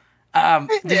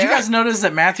 Did you guys notice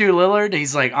that Matthew Lillard,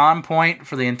 he's like on point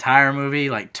for the entire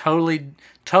movie, like totally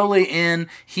in.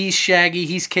 He's Shaggy,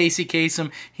 he's Casey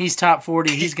Kasem, he's top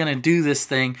 40, he's gonna do this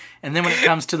thing, and then when it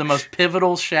comes to the most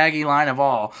pivotal Shaggy line of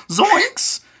all,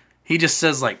 zoinks! He just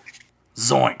says, like,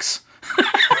 zoinks.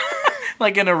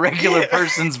 Like in a regular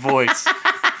person's voice.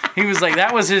 He was like,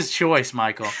 that was his choice,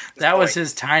 Michael. That was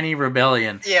his tiny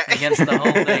rebellion against the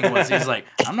whole thing. He's like,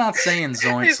 I'm not saying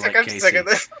zoinks like Casey. Sick of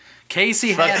this.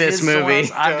 Casey had his movie.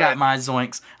 Zoinks. I've got my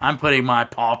zoinks. I'm putting my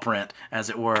paw print, as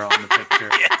it were, on the picture.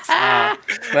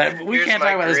 But we can't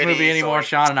talk about this movie anymore,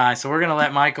 Sean and I, so we're going to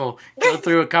let Michael go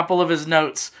through a couple of his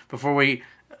notes before we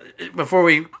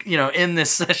end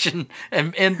this session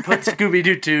and put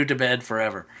Scooby-Doo 2 to bed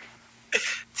forever.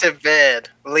 To bed.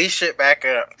 Leash it back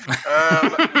up.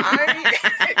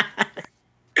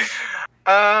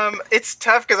 It's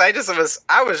tough because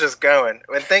I was just going.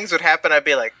 When things would happen, I'd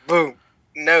be like, boom,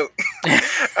 note.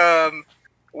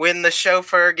 When the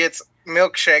chauffeur gets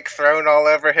milkshake thrown all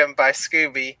over him by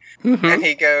Scooby, and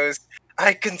he goes,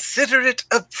 I consider it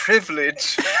a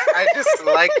privilege. I just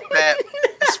like that,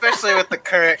 especially with the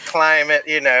current climate,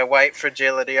 white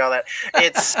fragility, all that.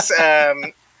 It's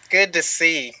good to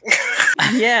see.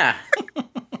 Yeah.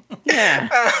 Yeah.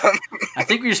 I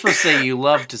think you're supposed to say you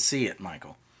love to see it,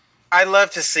 Michael. I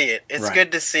love to see it. It's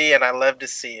good to see, and I love to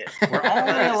see it. We're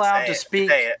only allowed to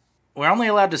speak. We're only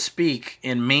allowed to speak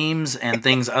in memes and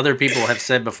things other people have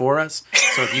said before us.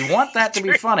 So if you want that to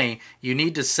be funny, you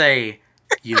need to say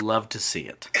you love to see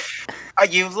it.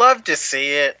 You love to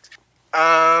see it.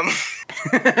 I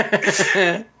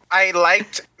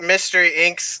liked Mystery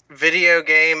Inc.'s video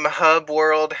game hub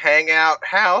world hangout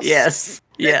house. Yes.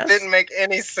 It didn't make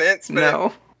any sense,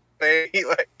 but they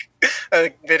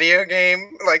a video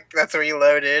game, that's where you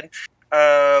loaded.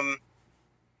 I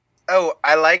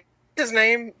like his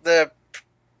name, the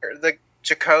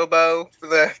Jacobo,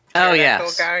 the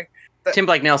guy. Tim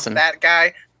Blake Nelson. That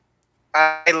guy.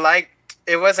 I liked.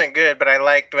 It wasn't good, but I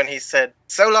liked when he said,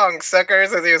 "So long,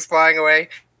 suckers," as he was flying away,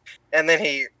 and then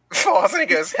he falls and he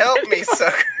goes, "Help me,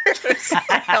 suckers!"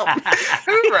 Help.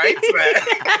 Who writes that?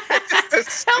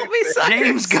 Help me, suckers!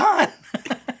 James Gunn.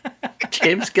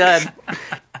 James Gunn.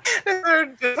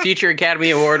 Future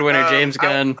Academy Award winner James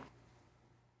Gunn.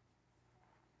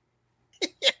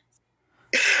 Yes.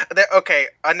 Okay,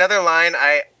 another line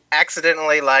I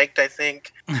accidentally liked, I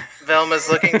think. Velma's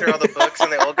looking through all the books in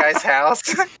the old guy's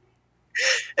house.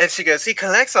 And she goes, he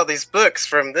collects all these books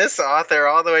from this author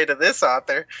all the way to this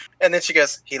author. And then she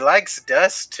goes, he likes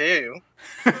dust too.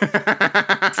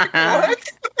 What?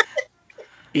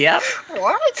 Yep.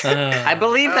 What? I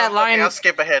believe that line I'll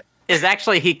skip ahead. Is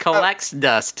actually he collects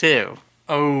dust too.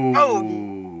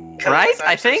 Oh. Right?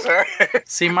 I think.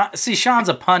 See, Sean's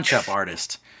a punch-up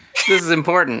artist. This is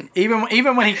important. Even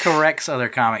when he corrects other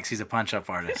comics, he's a punch-up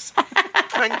artist.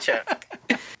 Punch-up.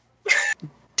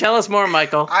 Tell us more,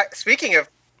 Michael. Speaking of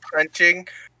punching,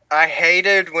 I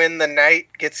hated when the knight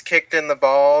gets kicked in the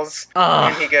balls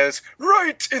and he goes,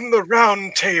 right in the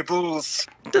round tables.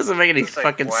 Doesn't make any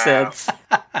fucking sense.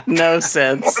 No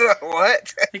sense.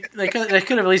 What? They could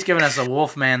have at least given us a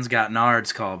Wolfman's Got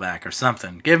Nards callback or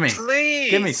something. Give me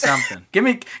something.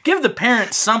 Give the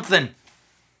parents something.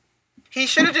 He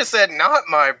should have just said, not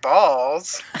my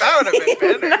balls. That would have been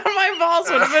better. Not my balls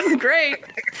would have been great.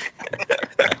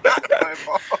 Not my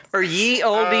balls. Or ye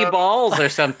oldie balls or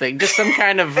something. Just some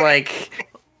kind of mine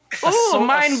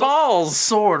balls.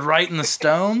 Sword right in the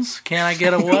stones. Can I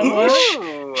get a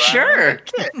what? Sure.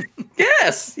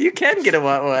 Yes, you can get a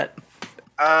what.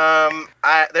 I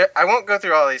won't go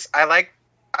through all these. I like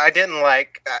I didn't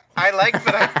like. I like,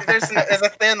 but there's a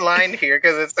thin line here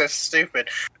because it's so stupid.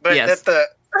 But Yes. that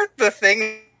the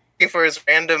thing for his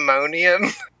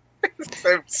randomonium is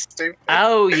so stupid.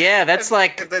 Oh yeah, that's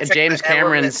like It's like James the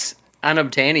Cameron's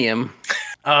unobtainium.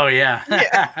 Oh yeah.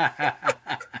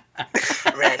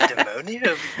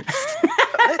 Randomonium.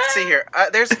 Let's see here.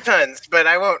 There's tons, but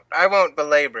I won't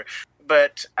belabor.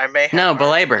 But I may have No, already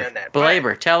belabor. done that.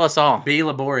 Belabor. Tell us all. Be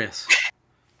laborious.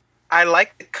 I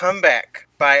like The Comeback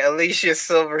by Alicia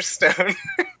Silverstone.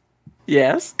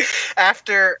 Yes.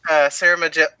 After Sarah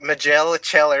Magella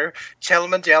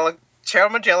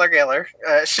Gellar,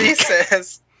 she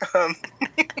says,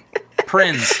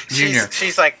 Prince Jr.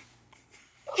 she's like,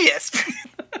 yes.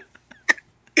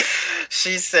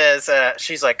 She says,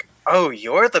 she's like, oh,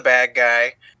 you're the bad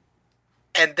guy.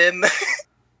 And then,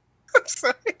 I'm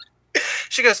sorry.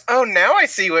 She goes, oh, now I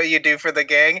see what you do for the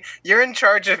gang. You're in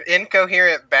charge of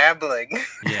incoherent babbling.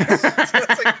 Yes. So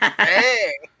it's like,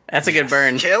 dang, That's a good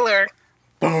burn. killer.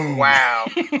 Boom. Wow.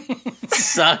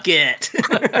 Suck it.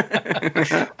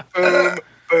 Boom,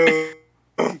 boom,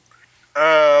 boom.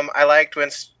 I liked when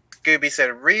Scooby said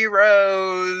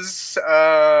 "Reros,"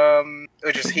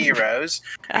 which is heroes.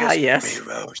 Ah, yes.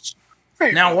 Reros.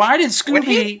 Now, why did When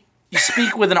Scooby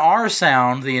speak with an R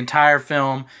sound the entire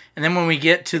film, and then when we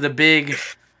get to the big,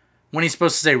 when he's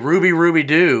supposed to say "Ruby, Ruby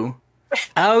Doo,"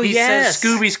 Oh, he yes. says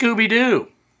 "Scooby, Scooby Doo."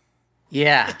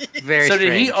 Yeah. Very So did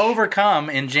strange. he overcome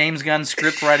in James Gunn's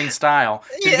script writing style?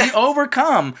 Did Yeah. he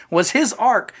overcome? Was his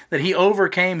arc that he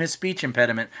overcame his speech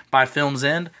impediment by film's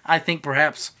end? I think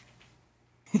perhaps.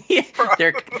 Yeah,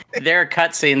 there are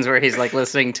cutscenes where he's like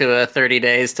listening to a 30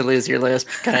 Days to Lose Your Lisp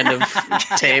kind of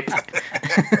tape.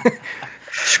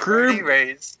 Ruby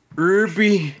Rays.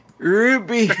 Ruby,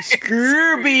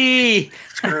 Scooby.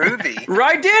 Ruby.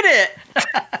 I did it.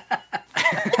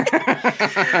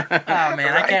 Oh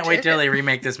man, I can't wait till they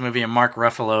remake this movie and Mark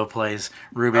Ruffalo plays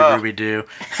Ruby Oh. Ruby Doo.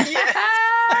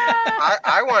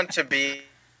 I want to be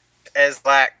as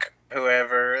black.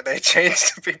 Whoever they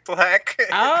changed to be black.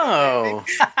 Oh,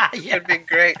 Yeah. It'd be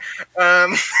great.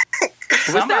 was there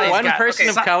Somebody's one got- person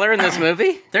okay, of color in this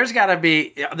movie? There's got to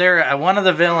be one of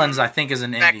the villains. I think is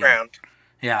an Indian. Background.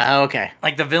 Yeah, Oh, okay.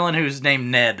 like the villain who's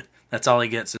named Ned. That's all he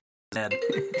gets is Ned.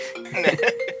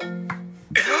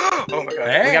 Oh my god.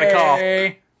 Hey. got a call.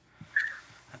 I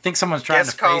think someone's trying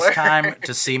Yes, to caller. FaceTime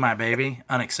to see my baby.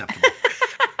 Unacceptable.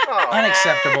 Aw.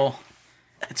 Unacceptable.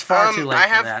 It's far too late I for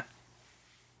have- that.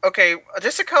 Okay,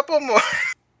 just a couple more.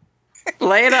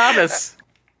 Lay it on us.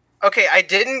 Okay, I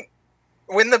didn't.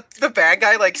 When the bad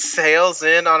guy like sails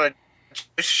in on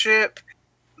a ship,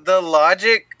 the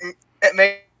logic it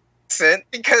makes sense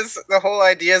because the whole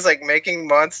idea is like making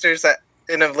monsters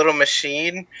in a little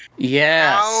machine. How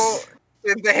Yes.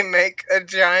 did they make a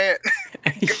giant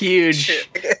Huge. ship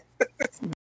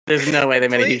There's no way they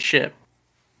made a huge ship.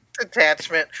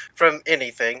 attachment from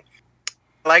anything?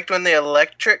 I liked when the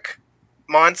electric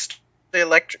monster,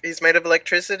 he's made of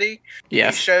electricity. He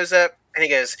Yes. shows up and he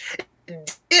goes,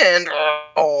 and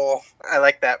oh, I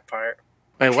like that part.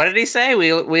 Wait, what did he say?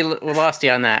 We lost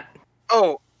you on that.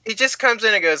 Oh, he just comes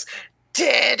in and goes,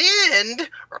 dead end.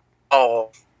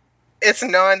 Oh, it's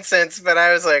nonsense, but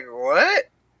I was like, what?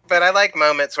 But I like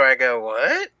moments where I go,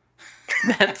 what?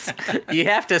 That's you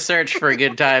have to search for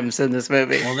good times in this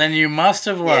movie. Well, then you must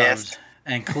have loved, Yes.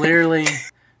 and clearly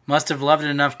must have loved it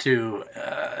enough to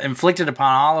inflict it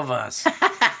upon all of us.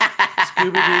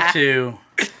 Scooby Doo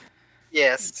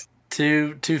Yes.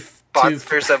 two,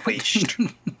 Monsters Unleashed.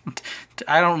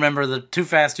 I don't remember the Too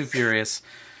Fast, Too Furious.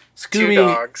 Two Scooby,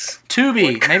 dogs.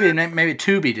 Tubi, maybe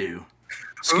Tubi Doo.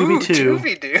 Scooby Doo.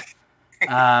 Scooby-Doo.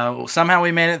 Somehow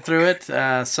we made it through it.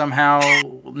 Somehow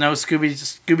no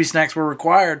Scooby snacks were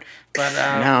required. But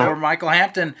No. for Michael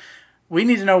Hampton, we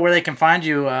need to know where they can find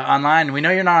you online. We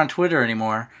know you're not on Twitter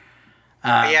anymore.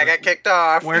 Yeah, I got kicked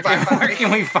off. Where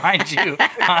can we find you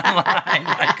online,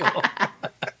 Michael?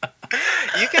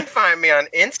 You can find me on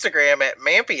Instagram at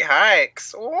Mampy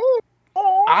Hikes. Ooh.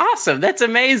 Awesome. That's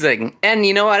amazing. And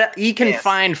you know what? You can Yes.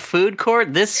 find Food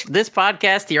Court. This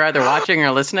podcast you're either watching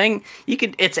or listening.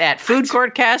 It's at Food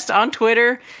Court Cast on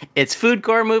Twitter. It's Food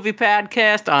Court Movie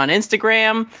Podcast on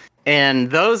Instagram. And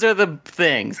those are the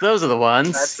things. Those are the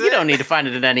ones. That's You it. don't need to find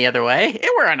it any other way. And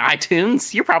we're on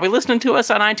iTunes. You're probably listening to us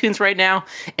on iTunes right now.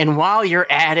 And while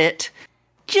you're at it,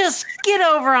 just get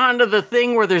over onto the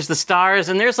thing where there's the stars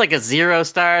and there's like a 0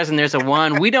 stars and there's a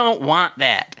 1. We don't want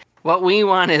that. What we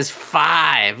want is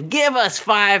 5. Give us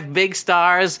 5 big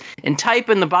stars and type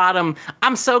in the bottom,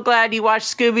 I'm so glad you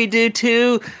watched Scooby-Doo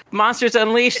 2, Monsters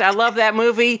Unleashed. I love that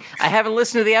movie. I haven't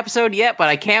listened to the episode yet, but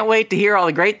I can't wait to hear all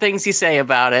the great things you say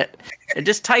about it.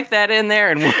 Just type that in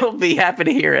there, and we'll be happy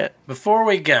to hear it. Before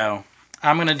we go,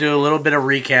 I'm going to do a little bit of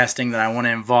recasting that I want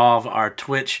to involve our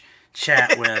Twitch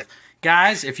chat with.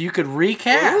 Guys, if you could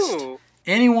recast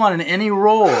anyone in any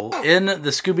role in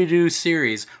the Scooby-Doo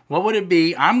series, what would it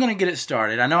be? I'm going to get it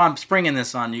started. I know I'm springing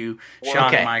this on you,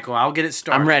 Sean and Michael. I'll get it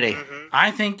started. I'm ready.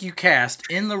 I think you cast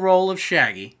in the role of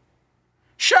Shaggy.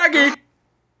 Shaggy!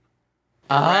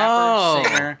 Rapper,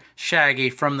 singer, Shaggy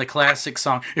from the classic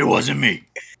song, It Wasn't Me.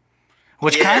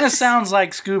 Which kind of sounds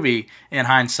like Scooby in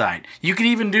hindsight. You could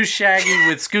even do Shaggy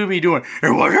with Scooby doing,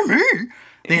 It Wasn't Me,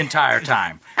 the entire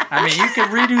time. I mean, you could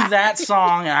redo that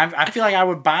song, and I feel like I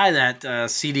would buy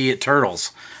that CD at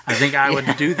Turtles. I think I would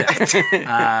do that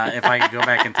if I could go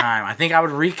back in time. I think I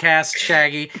would recast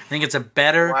Shaggy. I think it's a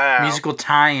better musical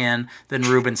tie-in than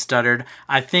Ruben Studdard.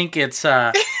 I think it's,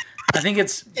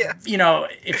 you know,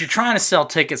 if you're trying to sell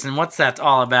tickets and what's that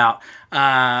all about,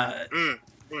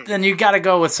 then you got to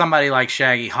go with somebody like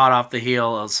Shaggy, hot off the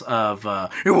heels of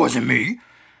It Wasn't Me.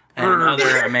 And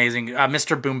another amazing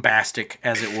Mr. Boombastic,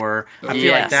 as it were. I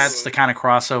feel like that's the kind of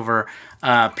crossover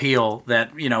appeal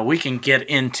that, you know, we can get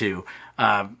into.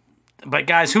 But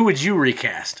guys, who would you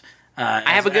recast?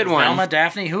 I have a good one. Velma,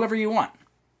 Daphne, whoever you want.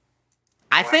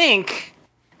 I think,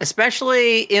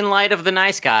 especially in light of The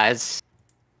Nice Guys,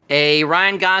 a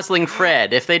Ryan Gosling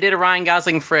Fred. If they did a Ryan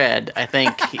Gosling Fred, I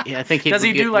think he does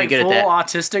he do like full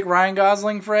autistic Ryan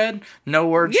Gosling Fred? No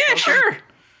words. Yeah, sure.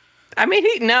 I mean,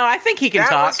 I think he can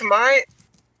talk.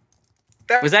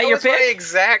 Was that your pick? My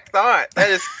exact thought. That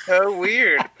is so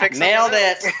weird. Nailed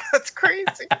it. That's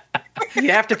crazy.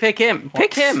 You have to pick him.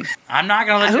 Pick him. I'm not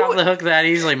going to let you off the hook that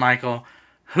easily, Michael.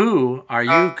 Who are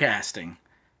you casting?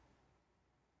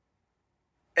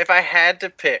 If I had to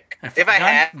pick.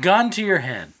 Gun to your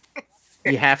head.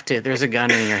 You have to. There's a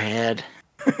gun in your head.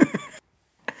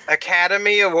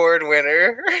 Academy Award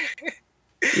winner.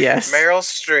 Yes. Meryl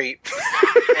Streep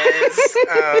as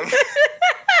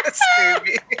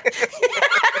Scooby.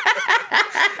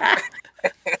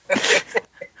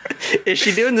 Is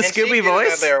she doing the Scooby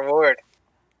voice? Another award.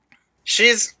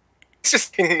 She's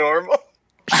just being normal.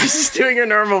 She's just doing her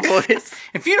normal voice.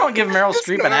 If you don't give Meryl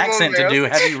Streep an accent to do,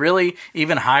 have you really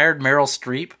even hired Meryl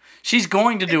Streep? She's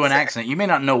going to do an accent. You may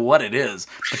not know what it is,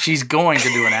 but she's going to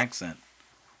do an accent.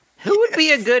 Who would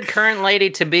be a good current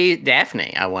lady to be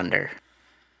Daphne, I wonder?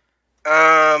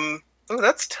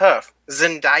 That's tough.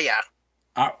 Zendaya.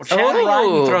 Chad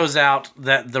Ryden throws out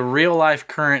that the real-life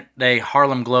current-day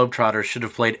Harlem Globetrotters should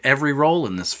have played every role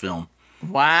in this film.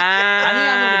 Wow. I think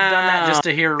I would have done that just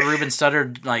to hear Ruben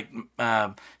Studdard, like,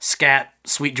 scat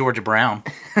Sweet Georgia Brown.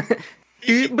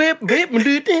 Well,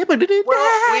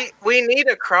 we need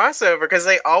a crossover because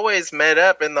they always met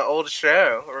up in the old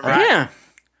show. Remember? Right. Yeah.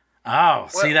 Oh,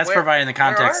 see, that's providing the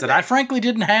context that I frankly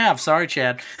didn't have. Sorry,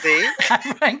 Chad. See?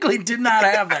 I frankly did not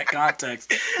have that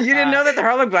context. You didn't know that the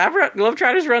Harlem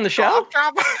Globetrotters were on the show?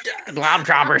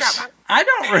 Globetrotters. I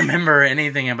don't remember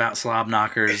anything about Slob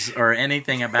Knockers or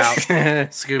anything about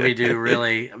Scooby-Doo,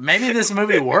 really. Maybe this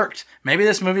movie worked. Maybe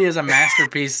this movie is a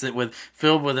masterpiece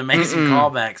filled with amazing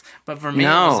callbacks. But for me, it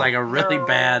was like a really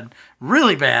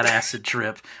bad acid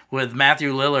trip with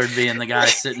Matthew Lillard being the guy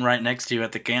sitting right next to you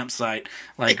at the campsite,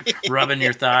 like rubbing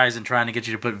your thighs and trying to get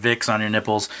you to put Vicks on your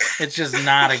nipples. It's just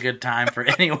not a good time for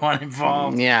anyone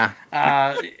involved. Yeah.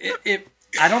 I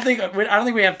don't think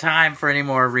we have time for any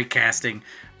more recasting.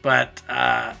 But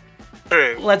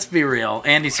let's be real.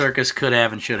 Andy Serkis could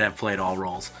have and should have played all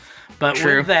roles. But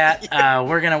with that,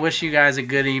 we're going to wish you guys a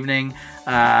good evening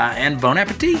and bon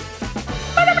appetit.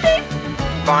 Bon appetit.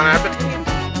 Bon appetit.